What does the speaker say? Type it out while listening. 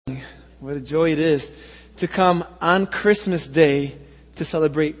What a joy it is to come on Christmas Day to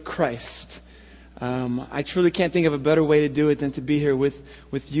celebrate Christ. I truly can't think of a better way to do it than to be here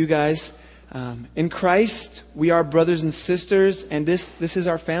with you guys. In Christ, we are brothers and sisters, and this is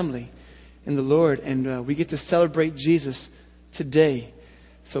our family in the Lord, and we get to celebrate Jesus today.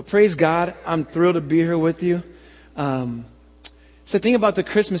 So praise God. I'm thrilled to be here with you. So think about the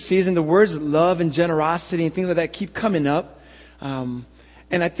Christmas season. The words love and generosity and things like that keep coming up.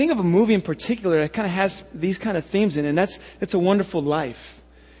 And I think of a movie in particular that kind of has these kind of themes in it, and that's It's a Wonderful Life.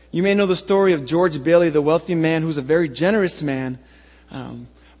 You may know the story of George Bailey, the wealthy man who's a very generous man.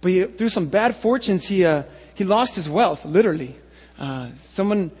 But through some bad fortunes, he lost his wealth, literally.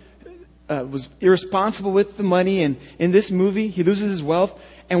 Someone was irresponsible with the money, and in this movie, he loses his wealth,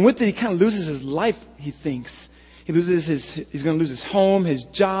 and with it, he kind of loses his life, he thinks. He's going to lose his home, his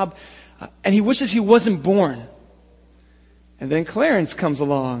job, and he wishes he wasn't born. And then Clarence comes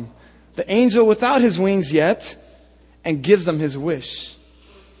along, the angel without his wings yet, and gives him his wish.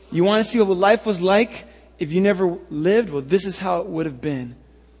 You want to see what life was like if you never lived? Well, this is how it would have been.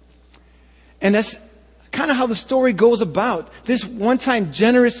 And that's kind of how the story goes about. This one-time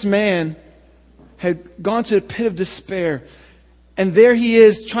generous man had gone to a pit of despair. And there he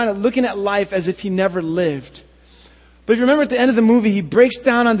is looking at life as if he never lived. But if you remember at the end of the movie, he breaks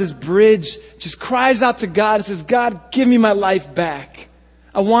down on this bridge, just cries out to God and says, God, give me my life back.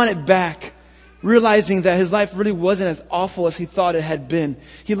 I want it back. Realizing that his life really wasn't as awful as he thought it had been.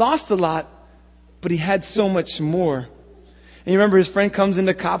 He lost a lot, but he had so much more. And you remember his friend comes in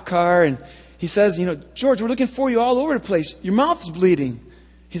the cop car and he says, George, we're looking for you all over the place. Your mouth's bleeding.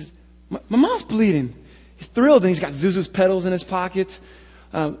 My mouth's bleeding. He's thrilled, and he's got Zuzu's pedals in his pockets.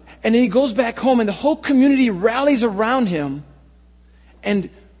 And then he goes back home, and the whole community rallies around him and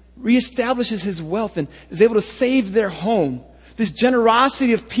reestablishes his wealth and is able to save their home. This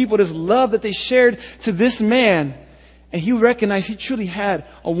generosity of people, this love that they shared to this man. And he recognized he truly had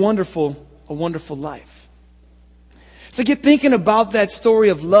a wonderful life. So I get thinking about that story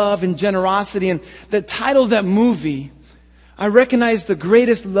of love and generosity, and the title of that movie. I recognize the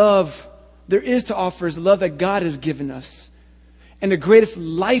greatest love there is to offer is the love that God has given us. And the greatest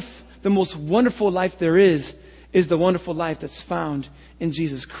life, the most wonderful life there is the wonderful life that's found in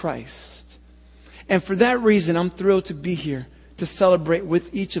Jesus Christ. And for that reason, I'm thrilled to be here to celebrate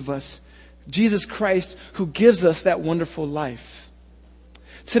with each of us Jesus Christ, who gives us that wonderful life.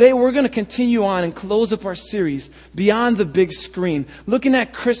 Today, we're going to continue on and close up our series, Beyond the Big Screen, looking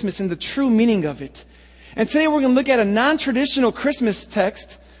at Christmas and the true meaning of it. And today, we're going to look at a non-traditional Christmas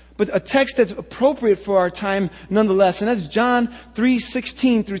text, but a text that's appropriate for our time nonetheless. And that's John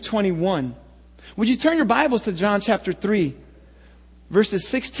 3:16 through 21. Would you turn your Bibles to John chapter 3, verses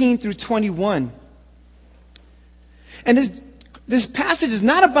 16 through 21. And this passage is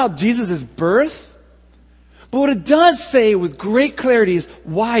not about Jesus' birth, but what it does say with great clarity is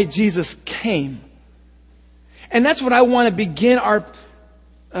why Jesus came. And that's what I want to begin our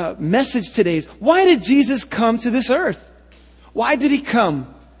message today is, why did Jesus come to this earth? Why did he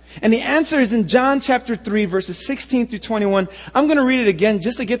come? And the answer is in John chapter 3, verses 16 through 21. I'm going to read it again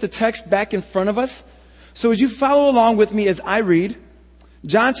just to get the text back in front of us. So as you follow along with me as I read,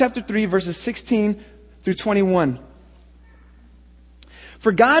 John chapter 3, verses 16 through 21.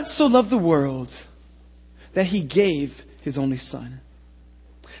 For God so loved the world that he gave his only Son,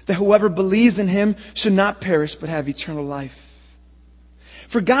 that whoever believes in him should not perish but have eternal life.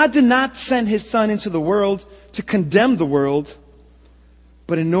 For God did not send his Son into the world to condemn the world,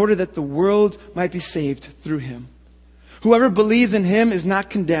 but in order that the world might be saved through him. Whoever believes in him is not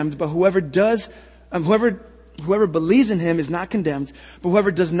condemned, but whoever believes in him is not condemned, but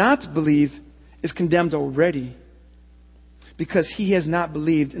whoever does not believe is condemned already, because he has not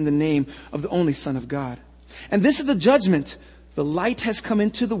believed in the name of the only Son of God. And this is the judgment. The light has come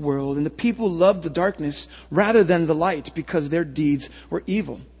into the world, and the people loved the darkness rather than the light, because their deeds were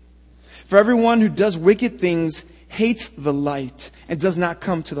evil. For everyone who does wicked things hates the light and does not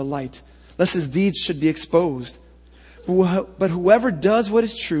come to the light, lest his deeds should be exposed. But whoever does what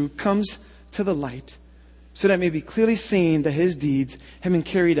is true comes to the light, so that it may be clearly seen that his deeds have been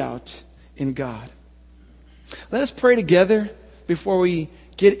carried out in God. Let us pray together before we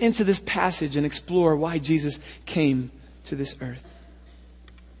get into this passage and explore why Jesus came to this earth.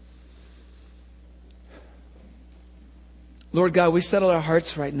 Lord God, we settle our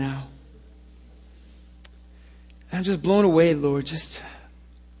hearts right now. And I'm just blown away, Lord, just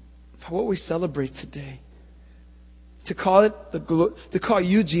for what we celebrate today. To call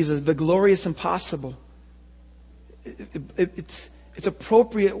you, Jesus, the glorious impossible. It's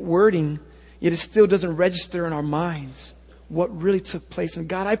appropriate wording, yet it still doesn't register in our minds. what really took place. And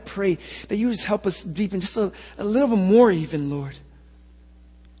God, I pray that you just help us deepen just a little bit more even, Lord.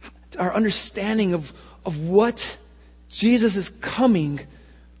 Our understanding of what Jesus' coming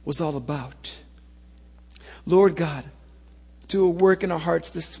was all about. Lord God, do a work in our hearts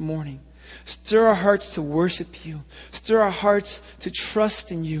this morning. Stir our hearts to worship you. Stir our hearts to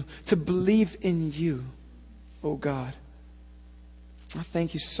trust in you, to believe in you, oh God. I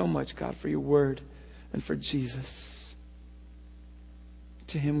thank you so much, God, for your word and for Jesus.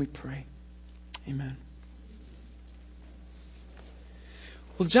 To him we pray. Amen.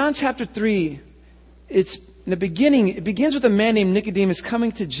 Well, John chapter 3, it's in the beginning, it begins with a man named Nicodemus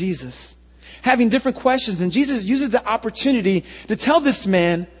coming to Jesus, having different questions. And Jesus uses the opportunity to tell this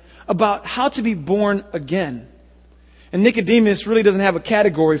man about how to be born again. And Nicodemus really doesn't have a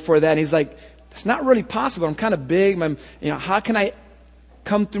category for that. And he's like, it's not really possible. I'm kind of big. How can I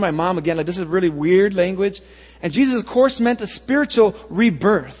come through my mom again? Like, this is really weird language. And Jesus, of course, meant a spiritual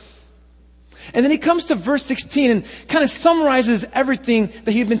rebirth. And then he comes to verse 16 and kind of summarizes everything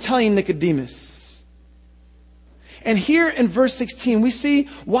that he'd been telling Nicodemus. And here in verse 16, we see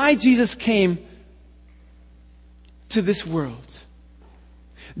why Jesus came to this world.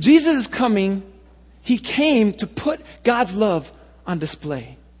 Jesus is coming. He came to put God's love on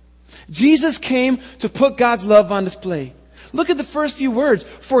display. Jesus came to put God's love on display. Look at the first few words.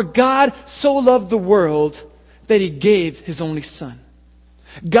 For God so loved the world that he gave his only son.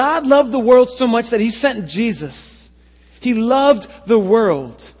 God loved the world so much that he sent Jesus. He loved the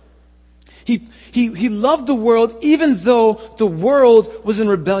world. He loved the world even though the world was in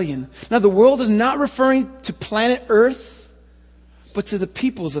rebellion. Now the world is not referring to planet Earth, but to the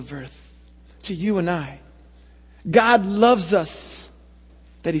peoples of earth, to you and I. God loves us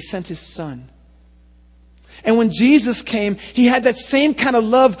that he sent his son. And when Jesus came, he had that same kind of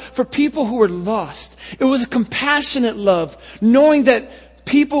love for people who were lost. It was a compassionate love, knowing that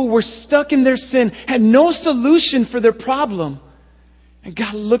people were stuck in their sin, had no solution for their problem. And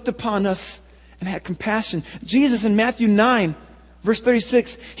God looked upon us and had compassion. Jesus in Matthew 9, verse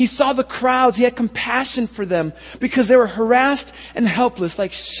 36, he saw the crowds. He had compassion for them because they were harassed and helpless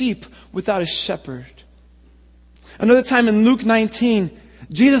like sheep without a shepherd. Another time in Luke 19,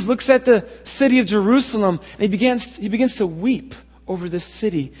 Jesus looks at the city of Jerusalem and he begins to weep over this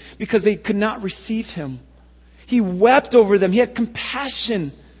city because they could not receive him. He wept over them. He had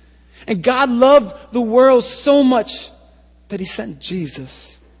compassion. And God loved the world so much that he sent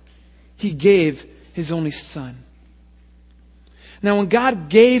Jesus. He gave his only son. Now, when God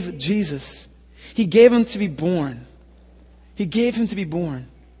gave Jesus, he gave him to be born. He gave him to be born.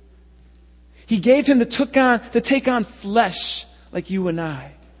 He gave him to take on flesh like you and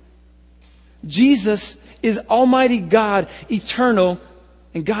I. Jesus is Almighty God, eternal,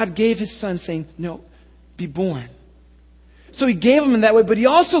 and God gave his son saying, no, be born. So he gave him in that way, but he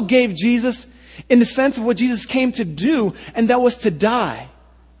also gave Jesus in the sense of what Jesus came to do, and that was to die.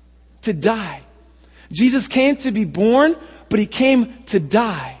 To die. Jesus came to be born, but he came to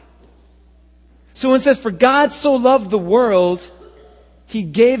die. So when it says, for God so loved the world, he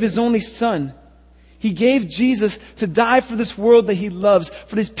gave his only son. He gave Jesus to die for this world that he loves,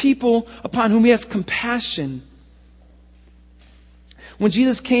 for these people upon whom he has compassion. When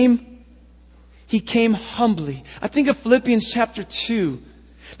Jesus came, he came humbly. I think of Philippians chapter 2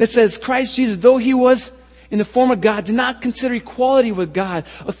 that says, Christ Jesus, though he was in the form of God, did not consider equality with God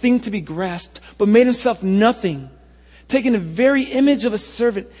a thing to be grasped, but made himself nothing. Taking the very image of a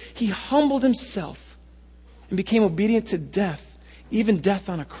servant, he humbled himself and became obedient to death, even death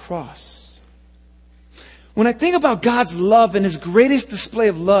on a cross. When I think about God's love and his greatest display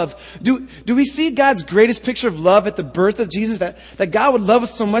of love, do we see God's greatest picture of love at the birth of Jesus? That God would love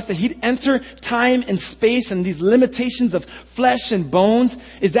us so much that he'd enter time and space and these limitations of flesh and bones?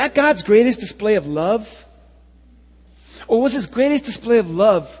 Is that God's greatest display of love? Or was his greatest display of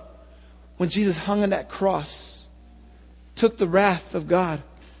love when Jesus hung on that cross, took the wrath of God,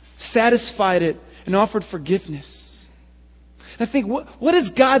 satisfied it, and offered forgiveness? And I think, what is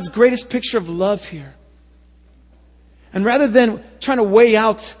God's greatest picture of love here? And rather than trying to weigh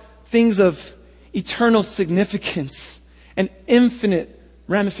out things of eternal significance and infinite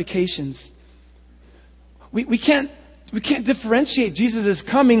ramifications, we can't differentiate Jesus'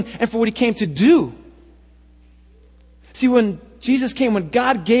 coming and for what he came to do. See, when Jesus came, when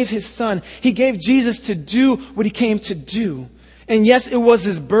God gave his son, he gave Jesus to do what he came to do. And yes, it was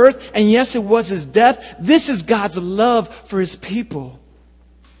his birth, and yes, it was his death. This is God's love for his people.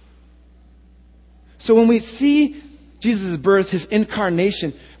 So when we see Jesus' birth, his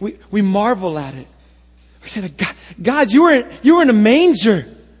incarnation, we marvel at it. We say, God, you were in a manger.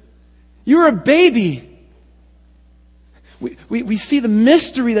 You were a baby. we see the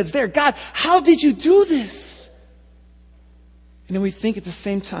mystery that's there. God, how did you do this? And then we think at the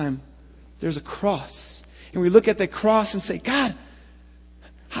same time, there's a cross. And we look at that cross and say, God,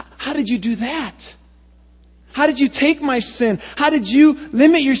 how did you do that? How did you take my sin? How did you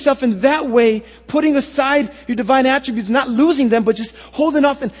limit yourself in that way, putting aside your divine attributes, not losing them, but just holding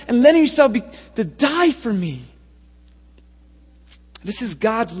off and letting yourself to die for me? This is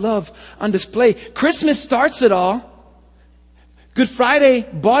God's love on display. Christmas starts it all. Good Friday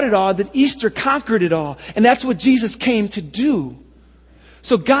bought it all. Then Easter conquered it all. And that's what Jesus came to do.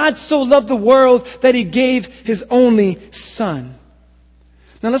 So God so loved the world that He gave His only Son.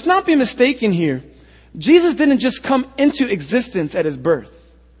 Now let's not be mistaken here. Jesus didn't just come into existence at His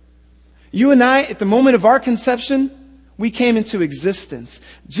birth. You and I, at the moment of our conception, we came into existence.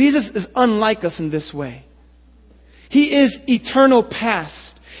 Jesus is unlike us in this way. He is eternal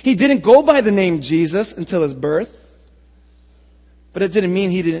past. He didn't go by the name Jesus until His birth. But it didn't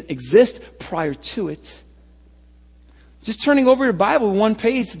mean He didn't exist prior to it. Just turning over your Bible one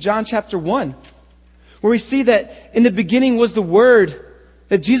page to John chapter 1, where we see that in the beginning was the Word,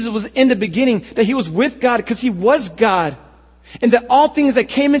 that Jesus was in the beginning, that He was with God because He was God, and that all things that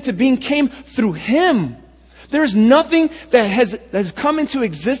came into being came through Him. There is nothing that has come into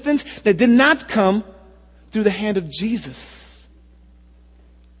existence that did not come through the hand of Jesus.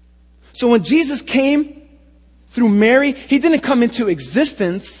 So when Jesus came through Mary, He didn't come into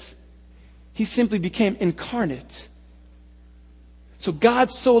existence. He simply became incarnate. So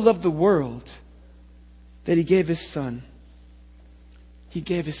God so loved the world that He gave His Son. He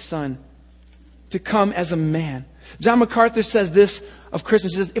gave His Son to come as a man. John MacArthur says this of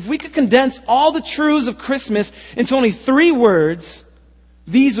Christmas. He says, if we could condense all the truths of Christmas into only 3 words,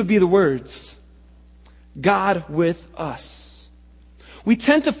 these would be the words: God with us. We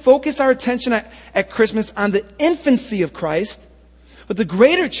tend to focus our attention at Christmas on the infancy of Christ, but the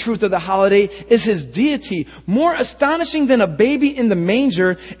greater truth of the holiday is His deity. More astonishing than a baby in the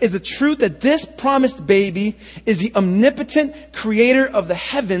manger is the truth that this promised baby is the omnipotent creator of the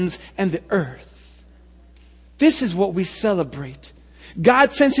heavens and the earth. This is what we celebrate.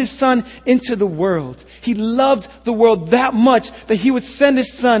 God sent His Son into the world. He loved the world that much that He would send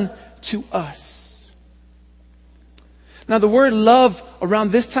His Son to us. Now, the word love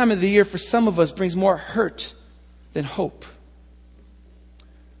around this time of the year for some of us brings more hurt than hope.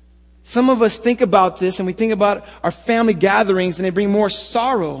 Some of us think about this and we think about our family gatherings and they bring more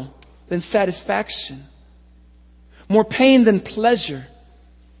sorrow than satisfaction, more pain than pleasure.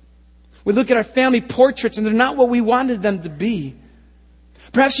 We look at our family portraits and they're not what we wanted them to be.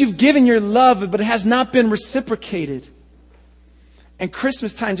 Perhaps you've given your love, but it has not been reciprocated. And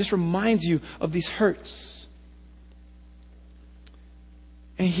Christmas time just reminds you of these hurts.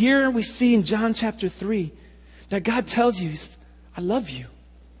 And here we see in John chapter 3 that God tells you, He says, I love you.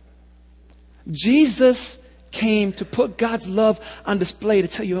 Jesus came to put God's love on display, to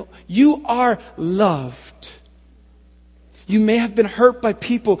tell you, you are loved. You may have been hurt by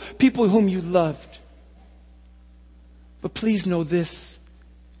people whom you loved. But please know this,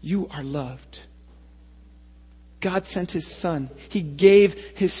 you are loved. God sent His Son. He gave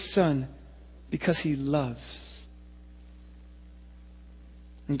His Son because He loves.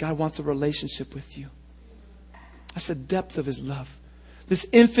 And God wants a relationship with you. That's the depth of His love. This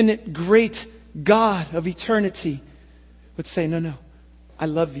infinite, great God of eternity would say, no, I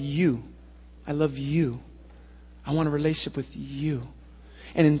love you. I love you. I want a relationship with you.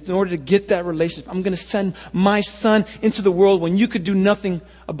 And in order to get that relationship, I'm going to send my Son into the world when you could do nothing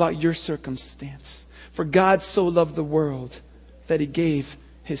about your circumstance. For God so loved the world that He gave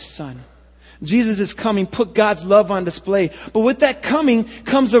His Son. Jesus is coming, put God's love on display. But with that coming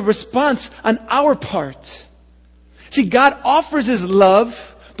comes a response on our part. See, God offers His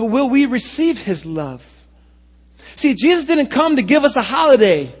love, but will we receive His love? See, Jesus didn't come to give us a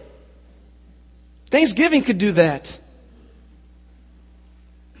holiday. Thanksgiving could do that.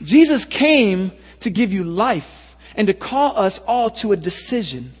 Jesus came to give you life and to call us all to a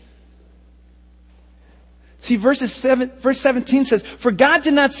decision. See, verse 17 says, for God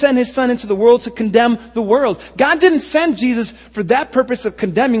did not send His Son into the world to condemn the world. God didn't send Jesus for that purpose of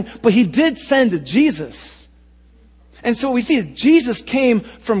condemning, but He did send Jesus. And so we see that Jesus came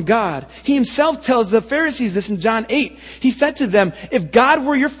from God. He Himself tells the Pharisees this in John 8. He said to them, if God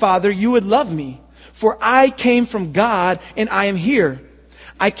were your Father, you would love me. For I came from God and I am here.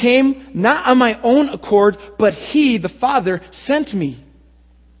 I came not on my own accord, but He, the Father, sent me.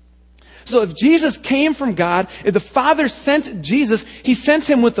 So if Jesus came from God, if the Father sent Jesus, He sent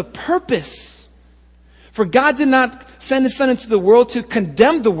Him with a purpose. For God did not send His Son into the world to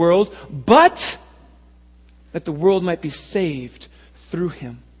condemn the world, but that the world might be saved through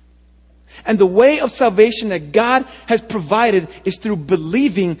him. And the way of salvation that God has provided is through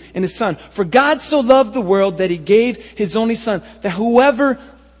believing in his Son. For God so loved the world that he gave his only Son, that whoever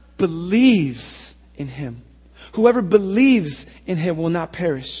believes in him will not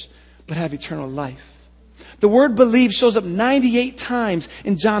perish, but have eternal life. The word believe shows up 98 times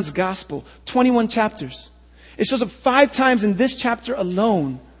in John's gospel, 21 chapters. It shows up 5 times in this chapter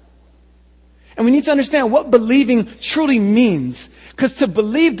alone. And we need to understand what believing truly means. Because to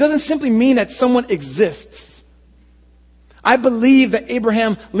believe doesn't simply mean that someone exists. I believe that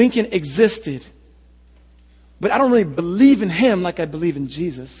Abraham Lincoln existed. But I don't really believe in him like I believe in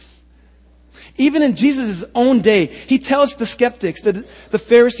Jesus. Even in Jesus' own day, he tells the skeptics, the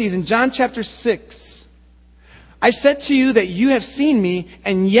Pharisees in John chapter 6, I said to you that you have seen me,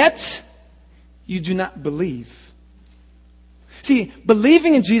 and yet you do not believe. See,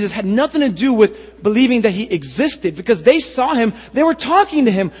 believing in Jesus had nothing to do with believing that he existed, because they saw him, they were talking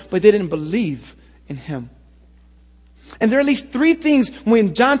to him, but they didn't believe in him. And there are at least 3 things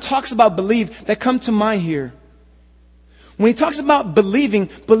when John talks about believe that come to mind here. When he talks about believing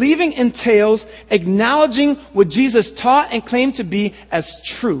entails acknowledging what Jesus taught and claimed to be as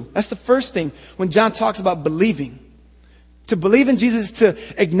true. That's the first thing when John talks about believing. To believe in Jesus is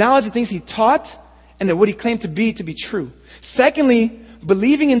to acknowledge the things he taught and that what he claimed to be true. Secondly,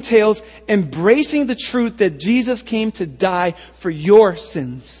 believing entails embracing the truth that Jesus came to die for your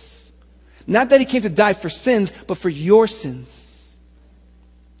sins. Not that he came to die for sins, but for your sins.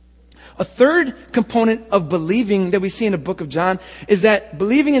 A third component of believing that we see in the book of John is that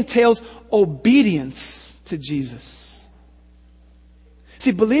believing entails obedience to Jesus.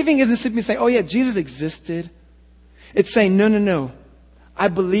 See, believing isn't simply saying, oh yeah, Jesus existed. It's saying, no. I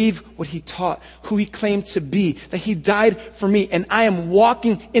believe what he taught, who he claimed to be, that he died for me, and I am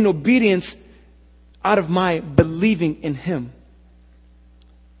walking in obedience out of my believing in him.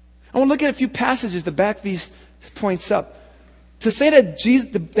 I want to look at a few passages to back these points up. To say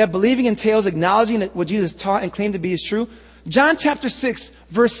that believing entails acknowledging that what Jesus taught and claimed to be is true. John chapter 6,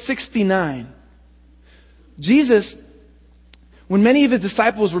 verse 69. Jesus, when many of his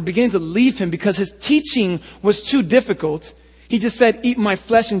disciples were beginning to leave him because his teaching was too difficult, he just said, eat my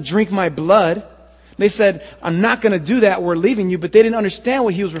flesh and drink my blood. They said, I'm not going to do that. We're leaving you. But they didn't understand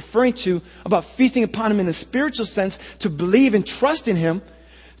what he was referring to about feasting upon him in the spiritual sense, to believe and trust in him.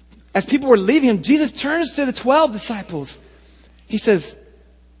 As people were leaving him, Jesus turns to the 12 disciples. He says,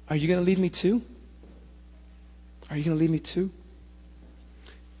 are you going to leave me too? Are you going to leave me too?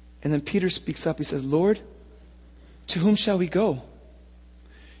 And then Peter speaks up. He says, Lord, to whom shall we go?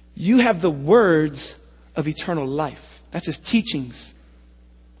 You have the words of eternal life. That's his teachings.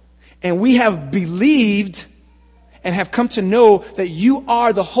 And we have believed and have come to know that you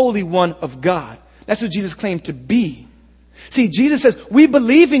are the Holy One of God. That's what Jesus claimed to be. See, Jesus says, we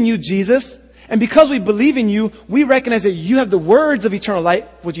believe in you, Jesus. And because we believe in you, we recognize that you have the words of eternal life,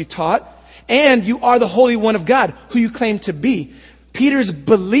 what you taught, and you are the Holy One of God, who you claim to be. Peter's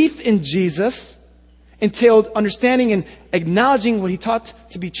belief in Jesus entailed understanding and acknowledging what he taught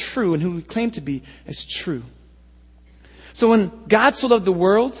to be true and who he claimed to be as true. So when God so loved the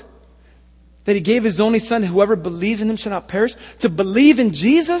world that he gave his only Son, whoever believes in him shall not perish, to believe in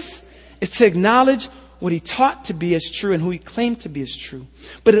Jesus is to acknowledge what he taught to be as true and who he claimed to be as true.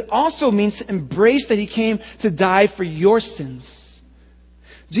 But it also means to embrace that he came to die for your sins.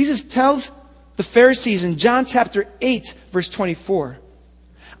 Jesus tells the Pharisees in John chapter 8, verse 24,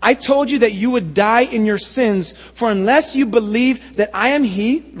 I told you that you would die in your sins, for unless you believe that I am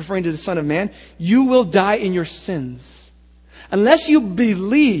he, referring to the Son of Man, you will die in your sins. Unless you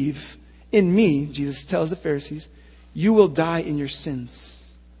believe in me, Jesus tells the Pharisees, you will die in your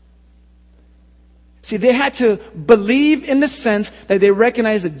sins. See, they had to believe in the sense that they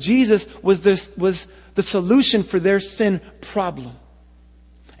recognized that Jesus was the solution for their sin problem.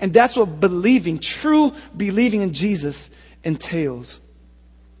 And that's what believing, true believing in Jesus entails.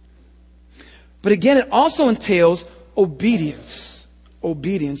 But again, it also entails obedience.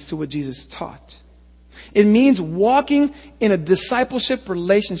 Obedience to what Jesus taught. It means walking in a discipleship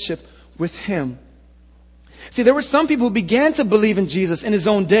relationship with him. See, there were some people who began to believe in Jesus in his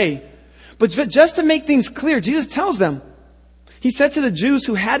own day. But just to make things clear, Jesus tells them, he said to the Jews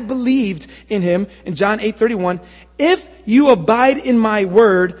who had believed in him in John 8:31, if you abide in my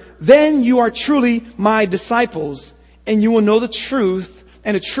word, then you are truly my disciples, and you will know the truth,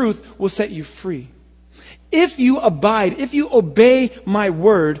 and the truth will set you free. If you abide, if you obey my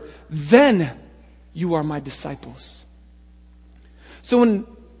word, then you are my disciples. So when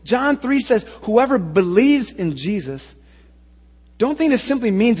John 3 says, whoever believes in Jesus, don't think this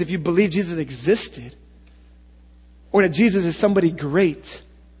simply means if you believe Jesus existed. or that Jesus is somebody great.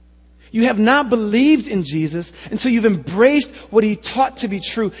 You have not believed in Jesus until you've embraced what He taught to be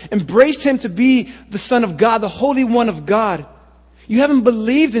true, embraced Him to be the Son of God, the Holy One of God. You haven't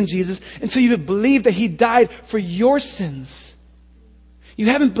believed in Jesus until you've believed that He died for your sins. You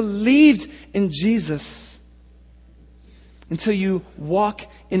haven't believed in Jesus until you walk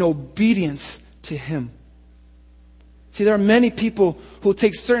in obedience to Him. See, there are many people who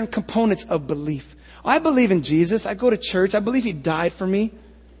take certain components of belief. I believe in Jesus. I go to church. I believe He died for me.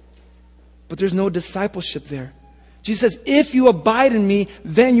 But there's no discipleship there. Jesus says, if you abide in me,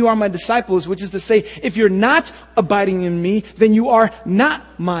 then you are my disciples, which is to say, if you're not abiding in me, then you are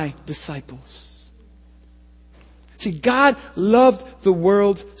not my disciples. See, God loved the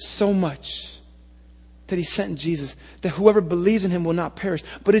world so much that He sent Jesus, that whoever believes in Him will not perish.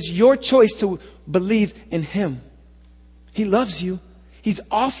 But it's your choice to believe in Him. He loves you. He's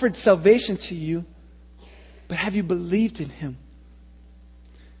offered salvation to you. But have you believed in Him?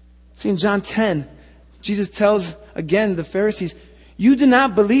 See, in John 10, Jesus tells again the Pharisees, you do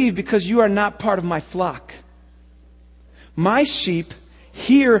not believe because you are not part of my flock. My sheep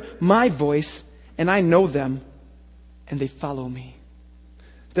hear my voice, and I know them, and they follow me.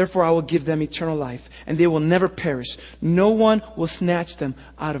 Therefore, I will give them eternal life, and they will never perish. No one will snatch them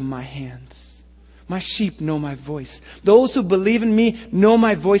out of my hands. My sheep know my voice. Those who believe in me know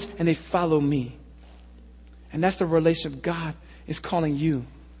my voice, and they follow me. And that's the relationship God is calling you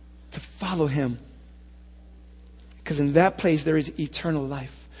to follow Him. Because in that place there is eternal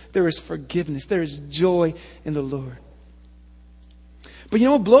life. There is forgiveness. There is joy in the Lord. But you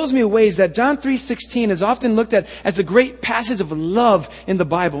know what blows me away is that John 3:16 is often looked at as a great passage of love in the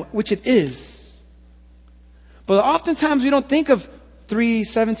Bible, which it is. But oftentimes we don't think of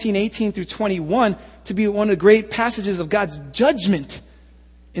 3:17, 18 through 21 to be one of the great passages of God's judgment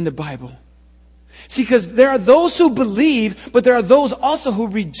in the Bible. See, because there are those who believe, but there are those also who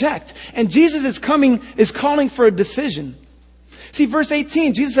reject. And Jesus is calling for a decision. See, verse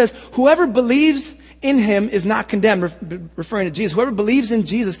 18, Jesus says, whoever believes in Him is not condemned, referring to Jesus. Whoever believes in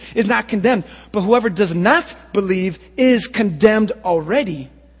Jesus is not condemned. But whoever does not believe is condemned already,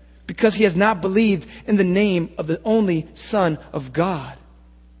 because he has not believed in the name of the only Son of God.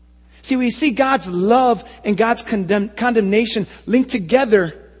 See, we see God's love and God's condemnation linked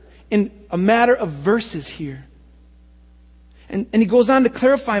together in a matter of verses here. And He goes on to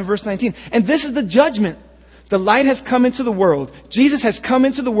clarify in verse 19. And this is the judgment. The light has come into the world. Jesus has come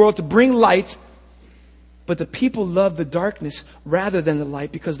into the world to bring light. But the people loved the darkness rather than the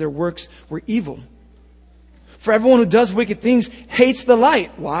light because their works were evil. For everyone who does wicked things hates the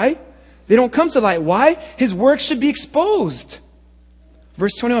light. Why? They don't come to the light. Why? His works should be exposed.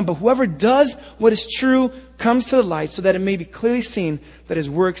 Verse 21, but whoever does what is true comes to the light so that it may be clearly seen that his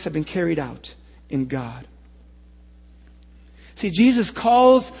works have been carried out in God. See, Jesus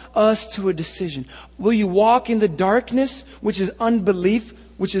calls us to a decision. Will you walk in the darkness, which is unbelief,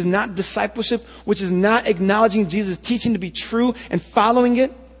 which is not discipleship, which is not acknowledging Jesus' teaching to be true and following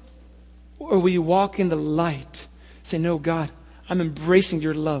it? Or will you walk in the light? Say, no, God, I'm embracing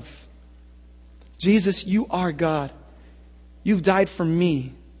your love. Jesus, you are God. You've died for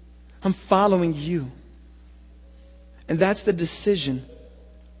me. I'm following you. And that's the decision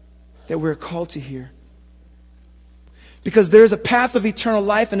that we're called to hear. Because there's a path of eternal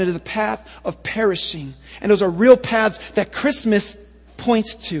life and there's a path of perishing. And those are real paths that Christmas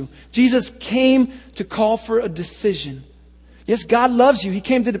points to. Jesus came to call for a decision. Yes, God loves you. He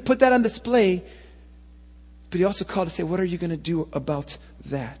came to put that on display. But He also called to say, what are you going to do about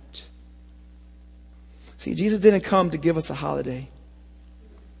that? See, Jesus didn't come to give us a holiday.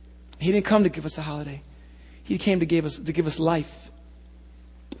 He didn't come to give us a holiday. He came to give us life.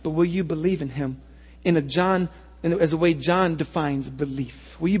 But will you believe in Him as the way John defines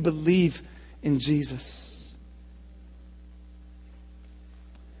belief? Will you believe in Jesus?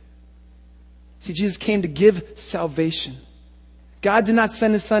 See, Jesus came to give salvation. God did not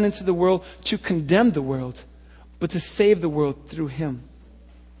send His Son into the world to condemn the world, but to save the world through Him.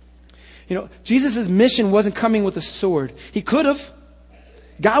 You know, Jesus' mission wasn't coming with a sword. He could have.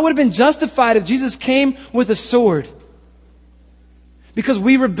 God would have been justified if Jesus came with a sword. Because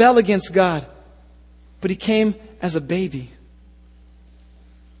we rebel against God. But He came as a baby.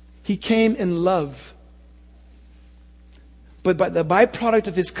 He came in love. But by the byproduct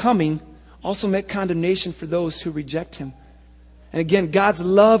of His coming also meant condemnation for those who reject Him. And again, God's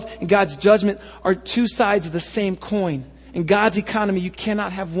love and God's judgment are two sides of the same coin. In God's economy, you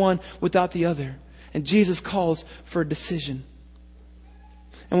cannot have one without the other. And Jesus calls for a decision.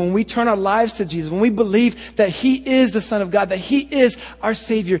 And when we turn our lives to Jesus, when we believe that He is the Son of God, that He is our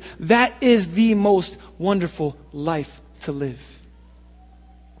Savior, that is the most wonderful life to live.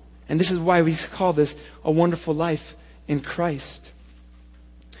 And this is why we call this a wonderful life in Christ.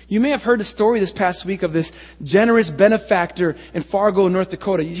 You may have heard the story this past week of this generous benefactor in Fargo, North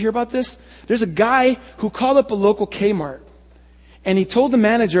Dakota. You hear about this? There's a guy who called up a local Kmart. And he told the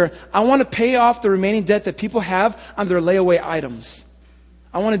manager, I want to pay off the remaining debt that people have on their layaway items.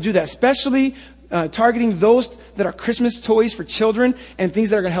 I want to do that, especially targeting those that are Christmas toys for children and things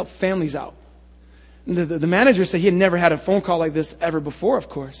that are going to help families out. The manager said he had never had a phone call like this ever before, of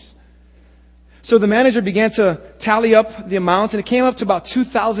course. So the manager began to tally up the amounts, and it came up to about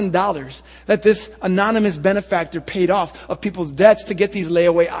 $2,000 that this anonymous benefactor paid off of people's debts to get these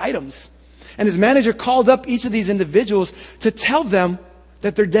layaway items. And his manager called up each of these individuals to tell them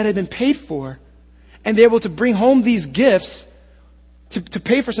that their debt had been paid for. And they were able to bring home these gifts to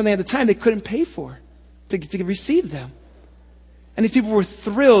pay for something at the time they couldn't pay for, to receive them. And these people were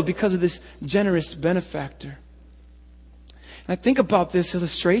thrilled because of this generous benefactor. And I think about this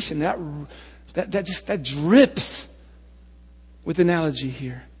illustration, that drips with analogy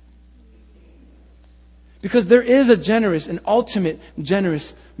here. Because there is a generous, an ultimate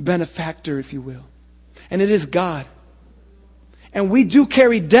generous benefactor, if you will. And it is God. And we do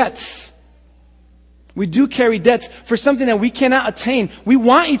carry debts. We do carry debts for something that we cannot attain. We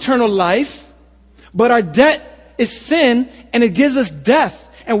want eternal life, but our debt is sin, and it gives us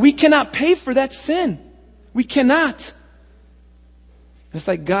death. And we cannot pay for that sin. We cannot. It's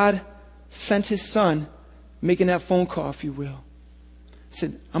like God sent His Son, making that phone call, if you will. He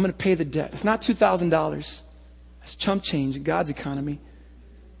said, I'm going to pay the debt. It's not $2,000. That's chump change in God's economy.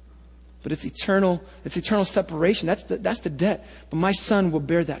 But it's eternal separation. That's the debt. But my Son will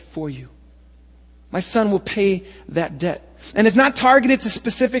bear that for you. My Son will pay that debt. And it's not targeted to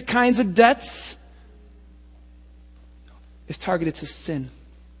specific kinds of debts. It's targeted to sin.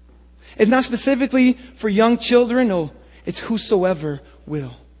 It's not specifically for young children. No, it's whosoever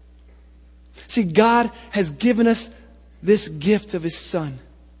will. See, God has given us this gift of His Son.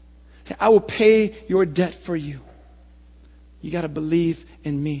 I will pay your debt for you. You got to believe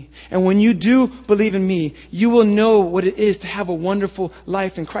in me. And when you do believe in me, you will know what it is to have a wonderful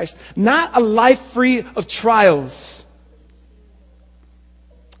life in Christ. Not a life free of trials.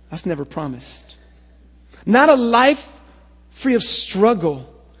 That's never promised. Not a life free of struggle.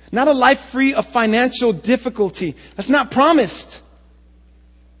 Not a life free of financial difficulty. That's not promised.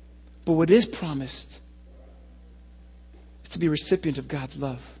 But what is promised is to be a recipient of God's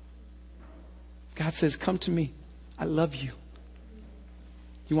love. God says, come to me. I love you.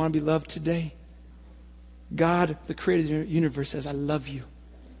 You want to be loved today? God, the creator of the universe, says, I love you.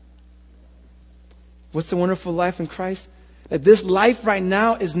 What's the wonderful life in Christ? That this life right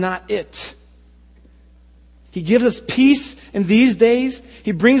now is not it. He gives us peace in these days.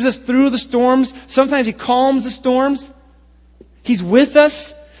 He brings us through the storms. Sometimes He calms the storms. He's with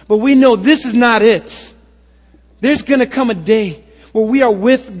us, but we know this is not it. There's going to come a day where we are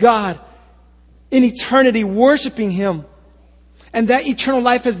with God in eternity, worshiping Him. And that eternal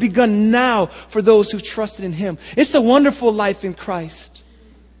life has begun now for those who've trusted in Him. It's a wonderful life in Christ.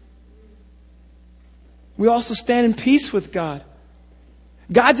 We also stand in peace with God.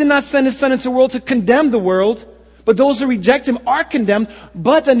 God did not send His Son into the world to condemn the world, but those who reject Him are condemned.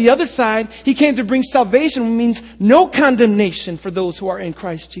 But on the other side, He came to bring salvation, which means no condemnation for those who are in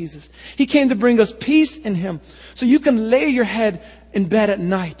Christ Jesus. He came to bring us peace in Him. So you can lay your head in bed at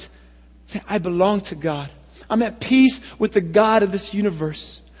night, say, I belong to God. I'm at peace with the God of this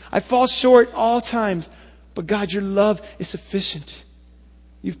universe. I fall short all times, but God, your love is sufficient.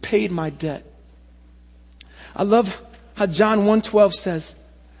 You've paid my debt. I love how John 1:12 says,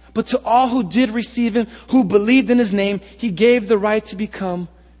 but to all who did receive Him, who believed in His name, He gave the right to become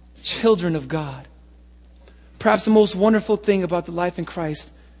children of God. Perhaps the most wonderful thing about the life in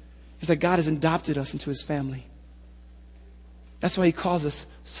Christ is that God has adopted us into His family. That's why He calls us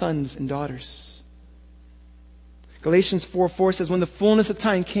sons and daughters. Galatians 4:4 says, when the fullness of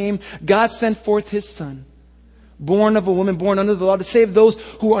time came, God sent forth His Son, born of a woman, born under the law, to save those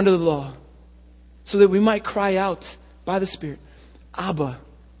who are under the law, so that we might cry out by the Spirit, Abba,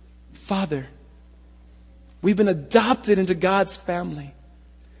 Father. We've been adopted into God's family.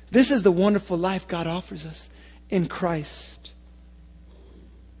 This is the wonderful life God offers us in Christ.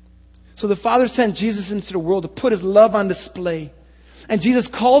 So the Father sent Jesus into the world to put His love on display. And Jesus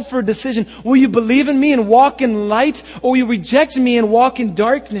called for a decision. Will you believe in me and walk in light, or will you reject me and walk in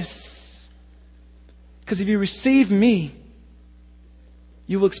darkness? Because if you receive me,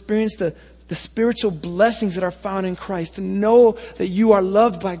 you will experience the the spiritual blessings that are found in Christ, to know that you are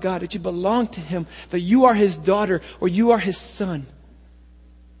loved by God, that you belong to Him, that you are His daughter or you are His son,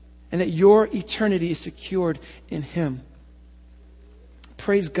 and that your eternity is secured in Him.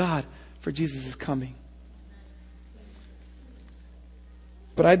 Praise God for Jesus' coming.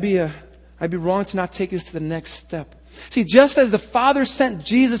 But I'd be wrong to not take this to the next step. See, just as the Father sent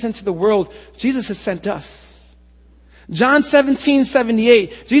Jesus into the world, Jesus has sent us. John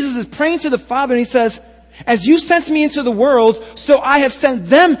 17:78, Jesus is praying to the Father and He says, as you sent me into the world, so I have sent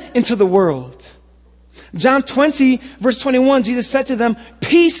them into the world. John 20, verse 21, Jesus said to them,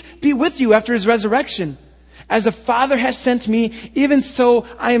 peace be with you after His resurrection. As the Father has sent me, even so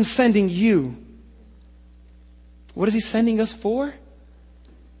I am sending you. What is He sending us for?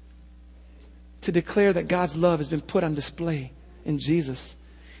 To declare that God's love has been put on display in Jesus.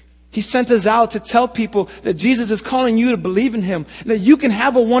 He sent us out to tell people that Jesus is calling you to believe in Him, that you can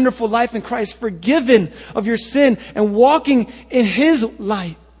have a wonderful life in Christ, forgiven of your sin and walking in His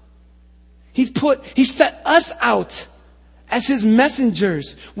light. He set us out as His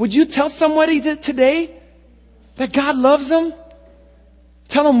messengers. Would you tell somebody today that God loves them?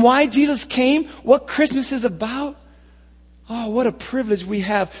 Tell them why Jesus came, what Christmas is about. Oh, what a privilege we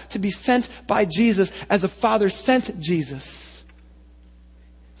have to be sent by Jesus as the Father sent Jesus.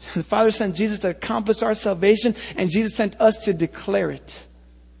 The Father sent Jesus to accomplish our salvation, and Jesus sent us to declare it.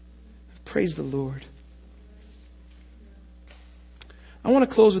 Praise the Lord. I want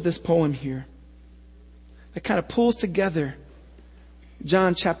to close with this poem here that kind of pulls together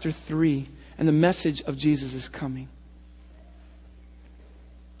John chapter 3 and the message of Jesus is coming.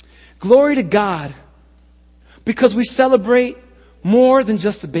 Glory to God, because we celebrate more than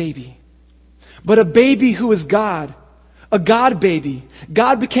just a baby, but a baby who is God. A God baby.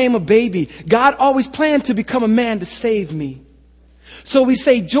 God became a baby. God always planned to become a man to save me. So we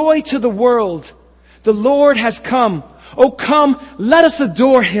say, joy to the world. The Lord has come. Oh, come, let us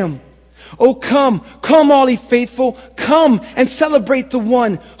adore Him. Oh, come all ye faithful. Come and celebrate the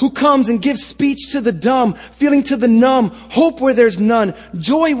one who comes and gives speech to the dumb, feeling to the numb, hope where there's none,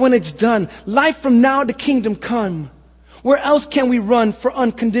 joy when it's done, life from now to kingdom come. Where else can we run for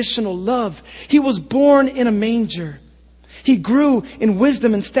unconditional love? He was born in a manger. He grew in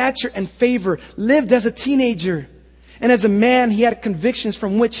wisdom and stature and favor, lived as a teenager. And as a man, He had convictions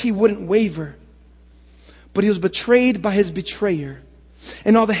from which He wouldn't waver. But He was betrayed by His betrayer.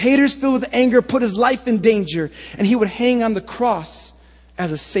 And all the haters filled with anger put His life in danger. And He would hang on the cross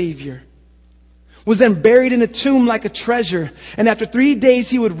as a savior. Was then buried in a tomb like a treasure. And after 3 days,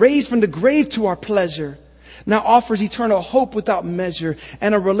 He would raise from the grave to our pleasure. Now offers eternal hope without measure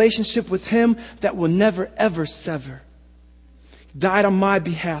and a relationship with Him that will never ever sever. Died on my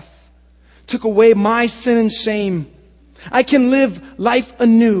behalf, took away my sin and shame. I can live life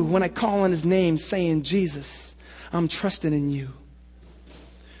anew when I call on His name, saying, Jesus, I'm trusting in you.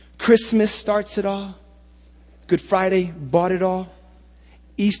 Christmas starts it all. Good Friday bought it all.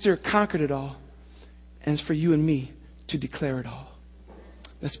 Easter conquered it all. And it's for you and me to declare it all.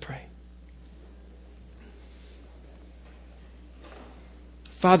 Let's pray.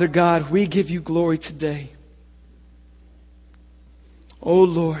 Father God, we give you glory today. Oh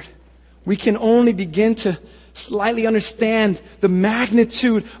Lord, we can only begin to slightly understand the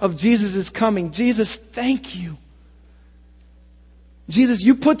magnitude of Jesus' coming. Jesus, thank you. Jesus,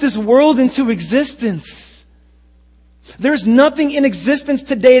 you put this world into existence. There's nothing in existence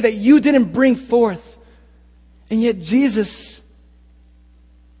today that you didn't bring forth. And yet, Jesus,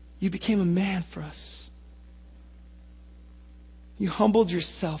 you became a man for us. You humbled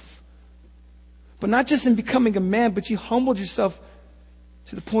yourself. But not just in becoming a man, but you humbled yourself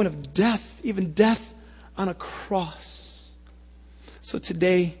to the point of death, even death on a cross. So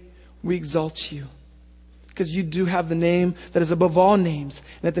today, we exalt you. Because you do have the name that is above all names.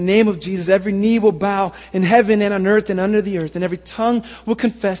 And at the name of Jesus, every knee will bow in heaven and on earth and under the earth. And every tongue will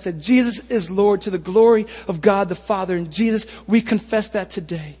confess that Jesus is Lord to the glory of God the Father. And Jesus, we confess that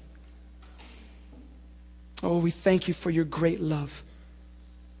today. Oh, we thank you for your great love.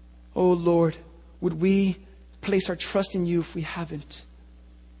 Oh, Lord, would we place our trust in you if we haven't?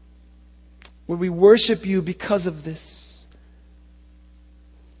 Would we worship you because of this?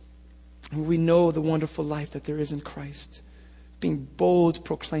 And would we know the wonderful life that there is in Christ, being bold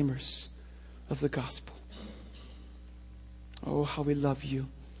proclaimers of the gospel? Oh, how we love you.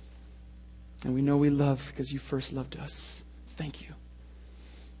 And we know we love because you first loved us. Thank you.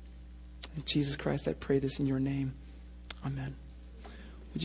 In Jesus Christ, I pray this in your name. Amen.